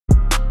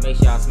Make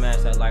sure y'all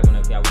smash that like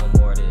button if y'all want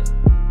more of this.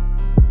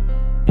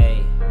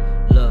 Hey,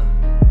 look,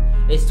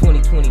 it's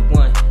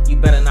 2021. You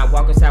better not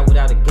walk us out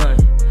without a gun.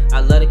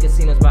 I love the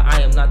casinos, but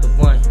I am not the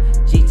one.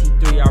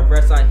 GT3, I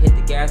rest, I hit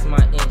the gas, my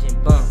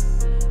engine bump.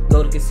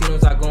 Go to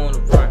casinos, I go on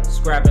the run.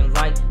 Scrapping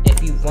light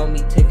if you want me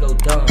to go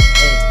dumb.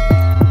 Hey.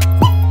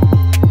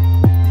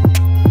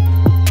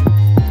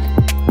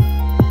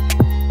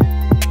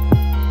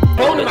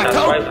 I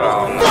told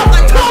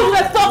you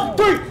that fucking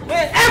 3,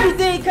 man.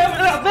 Everything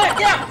coming up, back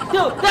down,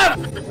 going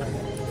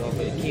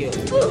for the kill.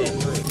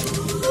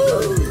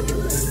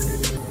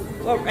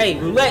 Oh, hey,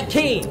 Roulette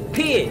King,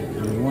 Pid.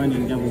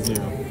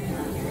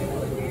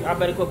 1-0. I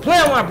better quit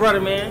playing with my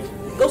brother, man.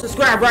 Go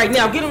subscribe right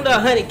now. Get him to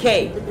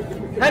 100K.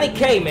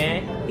 100K,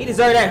 man. He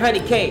deserve that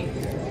 100K.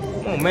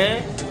 Come on,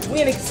 man.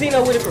 We in the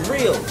casino with it for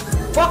real.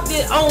 Fuck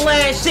this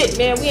online shit,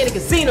 man. We in the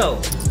casino.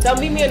 Tell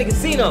me in the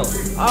casino.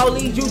 All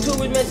these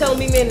YouTubers, man, tell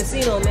me in the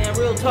casino, man.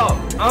 Real talk.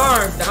 The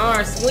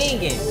arms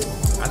swinging.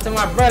 I tell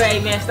my brother, hey,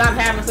 man, stop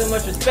having so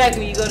much respect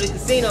when you go to the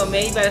casino,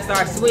 man. You better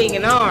start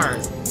swinging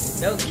arms.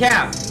 No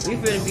cap. We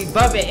finna be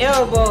bumping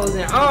elbows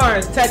and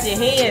arms, touching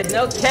hands.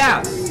 No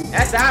cap.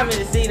 That's how I'm in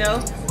the casino.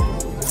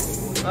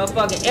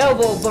 Motherfucking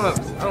elbow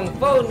bumps on the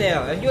phone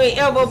now. If you ain't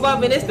elbow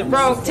bumping, it's the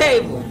wrong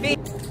table.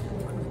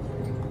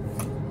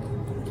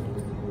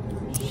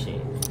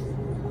 Shit.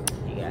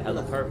 He got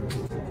hella purple.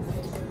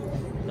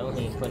 No,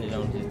 he ain't putting it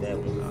on just that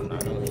one. No,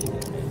 he ain't doing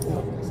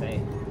that. Say,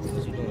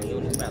 what you doing? You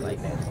on the spot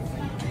like that.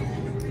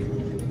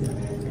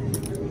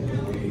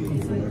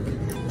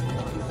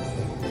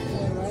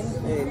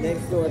 Hey,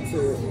 next door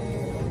to it.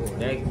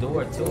 Next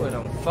door to it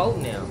on 4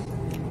 now.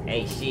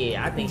 Hey, shit,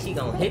 I think she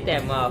gonna hit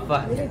that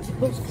motherfucker.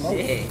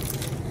 Shit.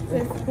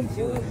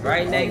 She was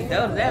right next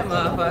door to that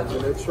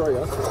motherfucker. Let's try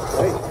us.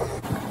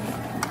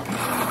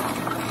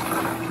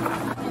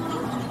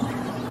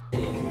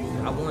 Hey.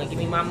 I want to give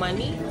me my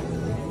money.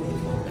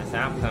 That's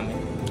how I'm coming.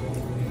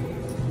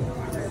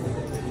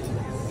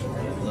 A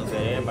little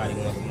bit, everybody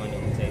wants some money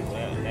on the table.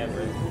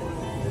 Whatever.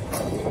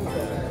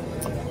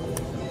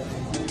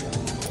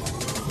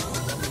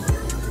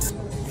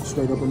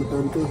 Straight up on the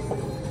 32?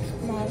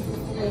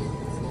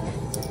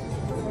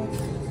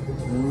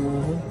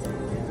 Mm-hmm.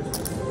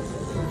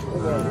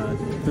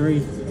 3,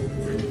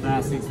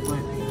 5, 6 foot.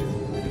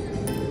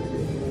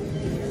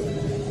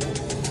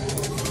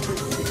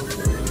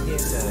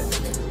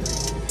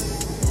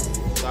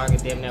 So I can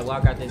damn near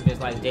walk out this bitch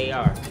like JR. You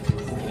know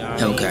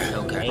what I mean?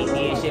 Okay. I ain't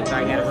did shit, but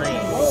I got a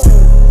ring.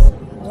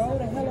 Oh,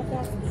 the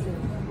helicopter shit.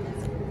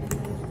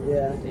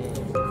 Yeah.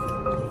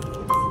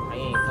 I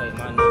ain't played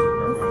my number, bro.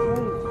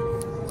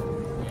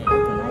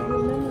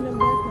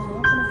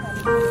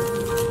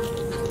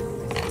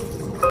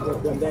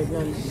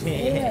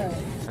 Yeah.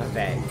 I'm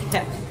back.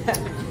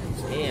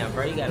 Damn,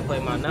 bro, you gotta play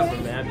my number,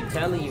 man. I be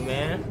telling you,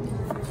 man.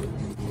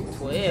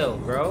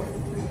 12, bro.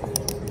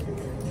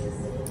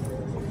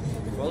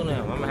 Hold on,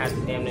 I'm gonna have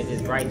to damn near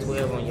just write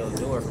 12 on your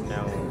door from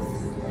now on.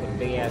 Put a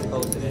big ass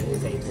poster that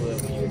just say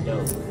 12 on your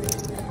door.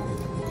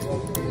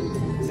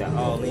 It's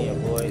all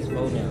in, boys.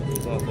 Hold on.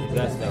 You're going for the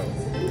gusto.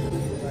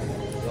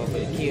 Going for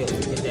the kill.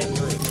 Hit that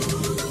 3.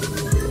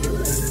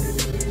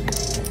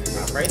 I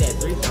pray that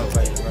 3 come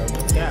for you, bro.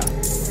 No doubt.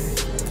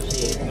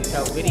 Shit, you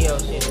tell video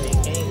shit and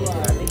it came with it. I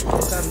think it's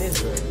gonna come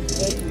this way.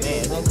 Man,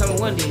 it's gonna come in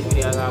one of these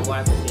videos I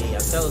watch and shit. I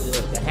told you,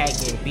 the hack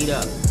getting beat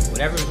up.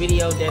 Whatever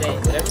video that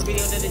it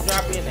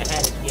drop in, the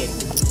hack get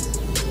it.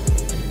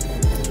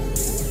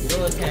 You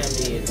know what time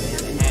it is, man.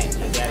 The hack,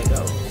 you gotta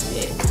go.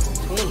 Shit.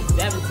 20,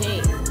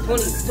 17,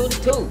 20,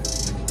 22,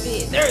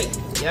 shit, 30.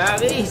 You know what I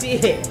mean?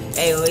 Shit.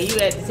 Hey, when you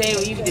at the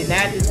table, you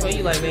deny this for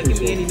you, like, man, give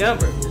me any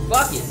number.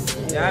 Fuck it.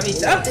 You know what I mean?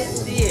 Something.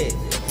 Shit.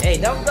 Hey,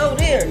 don't go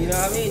there. You know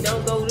what I mean?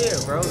 Don't go there,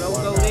 bro.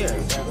 Don't go there.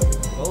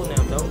 Oh,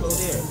 now, don't go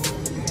there.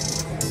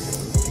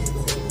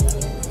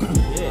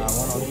 Yeah.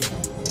 One on each.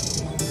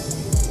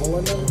 Well,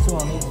 another 2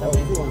 on each. Oh,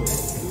 2 on each.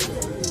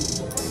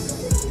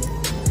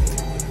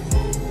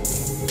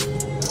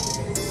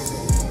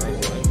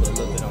 Put a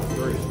little bit on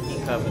 3. He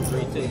covered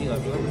 3 too. He like,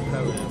 I'm gonna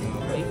cover that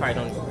motherfucker. He probably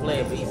don't play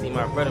it, but he see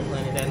my brother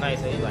playing it that night,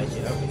 so he's like,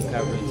 shit, I'm gonna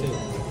cover it too.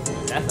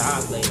 That's how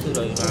I play too,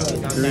 though. You know what I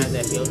mean? Sometimes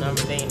that your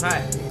numbers ain't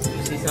hot.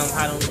 You see something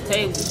hot on the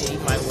table, shit, you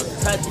might want to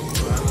touch it. You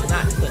know what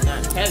I mean?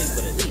 Not heavy,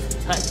 but at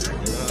least touch it. You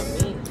know what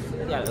I mean?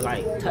 You gotta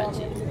like touch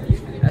it.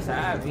 That's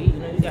how I be. You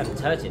know, you gotta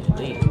touch it at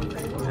least.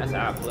 That's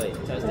how I play.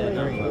 Touch that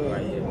number up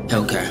right here.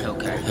 Okay.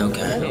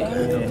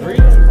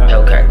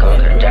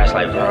 Just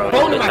like bro.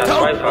 Hold him, I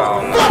told you.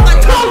 Fuck, I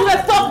told you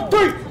that fucking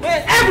 3,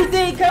 man.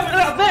 Everything coming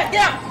up, back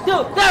down,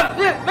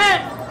 man.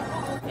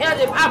 Yeah, I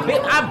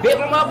bit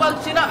my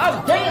motherfucking shit up.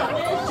 Oh damn,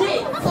 man,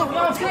 shit. You know what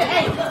I'm saying?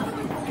 Hey,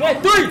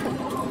 man, 3.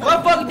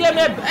 Motherfucking damn,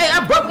 man. Hey, I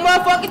broke my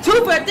motherfucking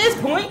tooth at this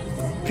point.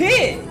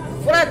 Pin.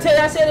 What I tell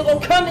you? I said it was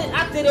gonna come in.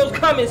 I said it was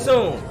coming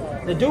soon.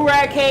 The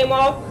do-rag came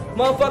off.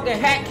 Motherfucking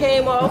hat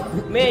came off.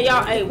 Man,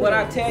 y'all, hey, what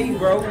I tell you,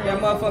 bro, that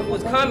motherfucker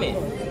was coming.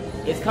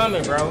 It's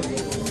coming, bro.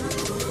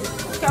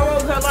 Come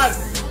on, like,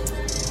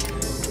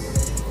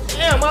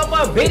 damn,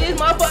 motherfucker bit his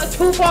motherfucking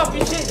tooth off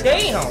and shit.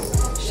 Damn.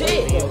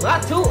 Shit, my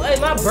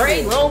my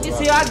braid long as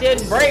hell. I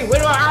didn't braid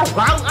with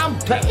I'm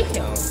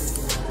damn.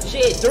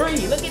 Shit,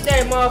 3. Look at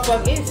that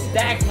motherfucker. It's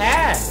stacked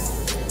high.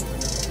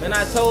 Man,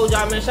 I told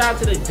y'all, man. Shout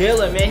out to the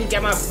dealer, man. He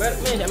got my brother,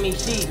 man. I mean,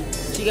 she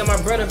got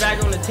my brother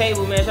back on the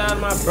table, man. Shout out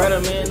to my brother,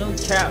 man. No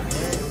cap,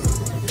 man.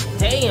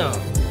 Damn.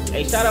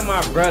 Hey, shout out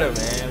my brother,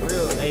 man.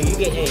 Real. Hey, you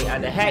get. Hey,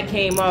 the hat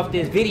came off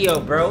this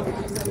video, bro.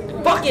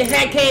 The fucking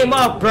hat came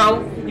off,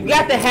 bro. You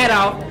got the hat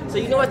off. So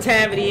you know what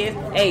time it is.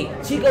 Hey,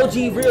 Chico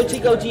G, real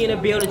Chico G in the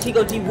building.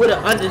 Chico G with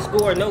an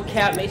underscore, no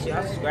cap. Make sure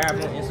y'all subscribe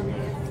on Instagram.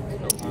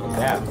 No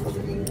cap.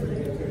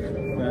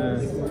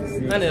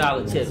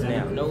 $100 tips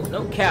now.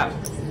 No cap.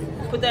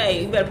 Put that.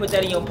 Hey, you better put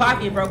that in your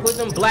pocket, bro. Put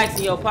them blacks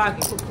in your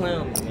pocket. Quit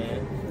playing with me,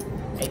 man.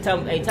 Hey,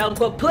 tell them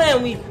quit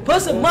playing with me.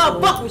 Put some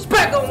motherfucking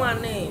respect on my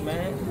name,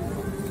 man.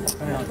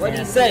 What'd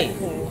he say?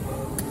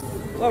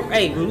 Well,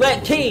 hey,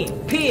 Roulette King,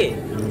 Pid.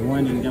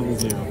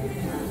 1-0.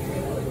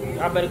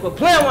 I better quit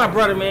playing with my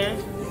brother, man.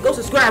 Go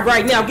subscribe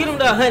right now. Get him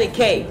to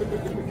 100K.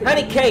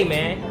 100K,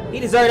 man. He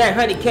deserve that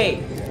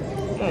 100K.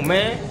 Come on,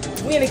 man.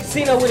 We in the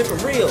casino with it for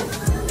real.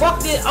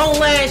 Fuck this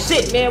online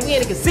shit, man. We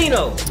in the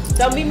casino.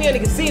 Tell me in the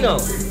casino.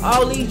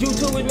 All these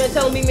YouTubers, man,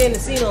 telling me in the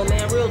casino,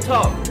 man. Real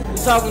talk. We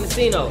talking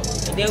casino.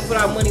 And then we put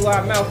our money where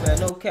our mouth at.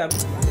 No cap.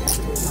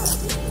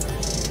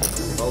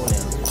 Oh,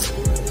 now.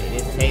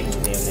 Hey,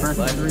 this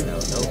table, man.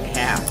 No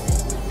cap.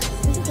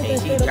 Hey,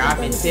 she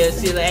dropping till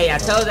she like, hey, I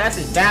told you that's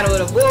his battle of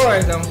the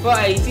boards.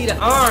 You see the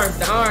arms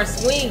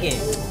swinging.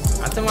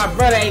 I told my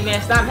brother, hey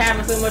man, stop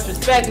having so much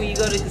respect when you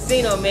go to the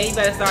casino, man. You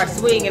better start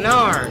swinging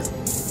arms.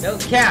 No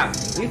cap.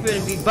 We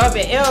finna be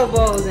bumping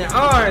elbows and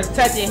arms,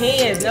 touching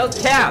hands. No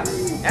cap.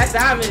 That's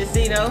how I'm in the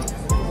casino.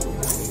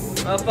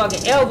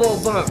 Motherfucking elbow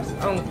bumps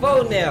on the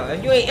phone now.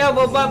 If you ain't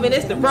elbow bumping,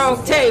 it's the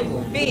wrong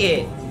table. Be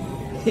it.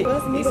 He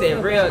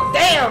said real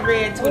damn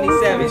red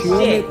 27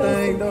 shit.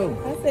 Thing, though.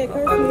 I said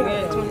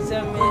red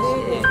 27 man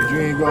shit. But you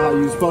ain't go how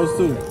you supposed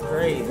to.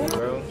 Crazy,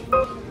 bro.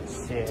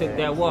 Took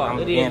that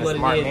walk. It is what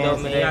it is, though,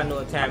 man. Y'all know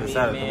what time it is,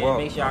 man.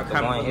 Make sure y'all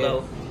comment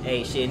below.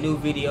 Hey, shit, new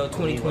video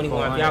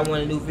 2021. If y'all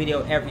want a new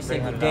video every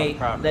single day,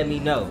 let me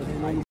know.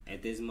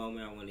 At this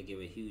moment, I want to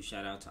give a huge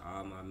shout out to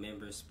all my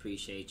members.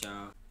 Appreciate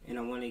y'all. And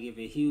I want to give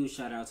a huge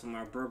shout out to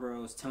my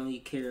bros, Tony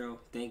Carroll.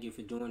 Thank you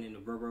for joining the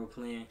bro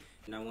plan.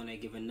 And I want to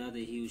give another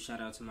huge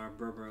shout out to my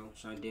bro,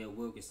 Shondell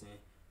Wilkinson.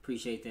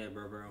 Appreciate that,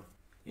 bro.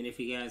 And if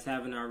you guys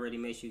haven't already,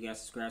 make sure you guys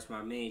subscribe to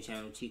my main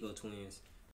channel, Chico Twins.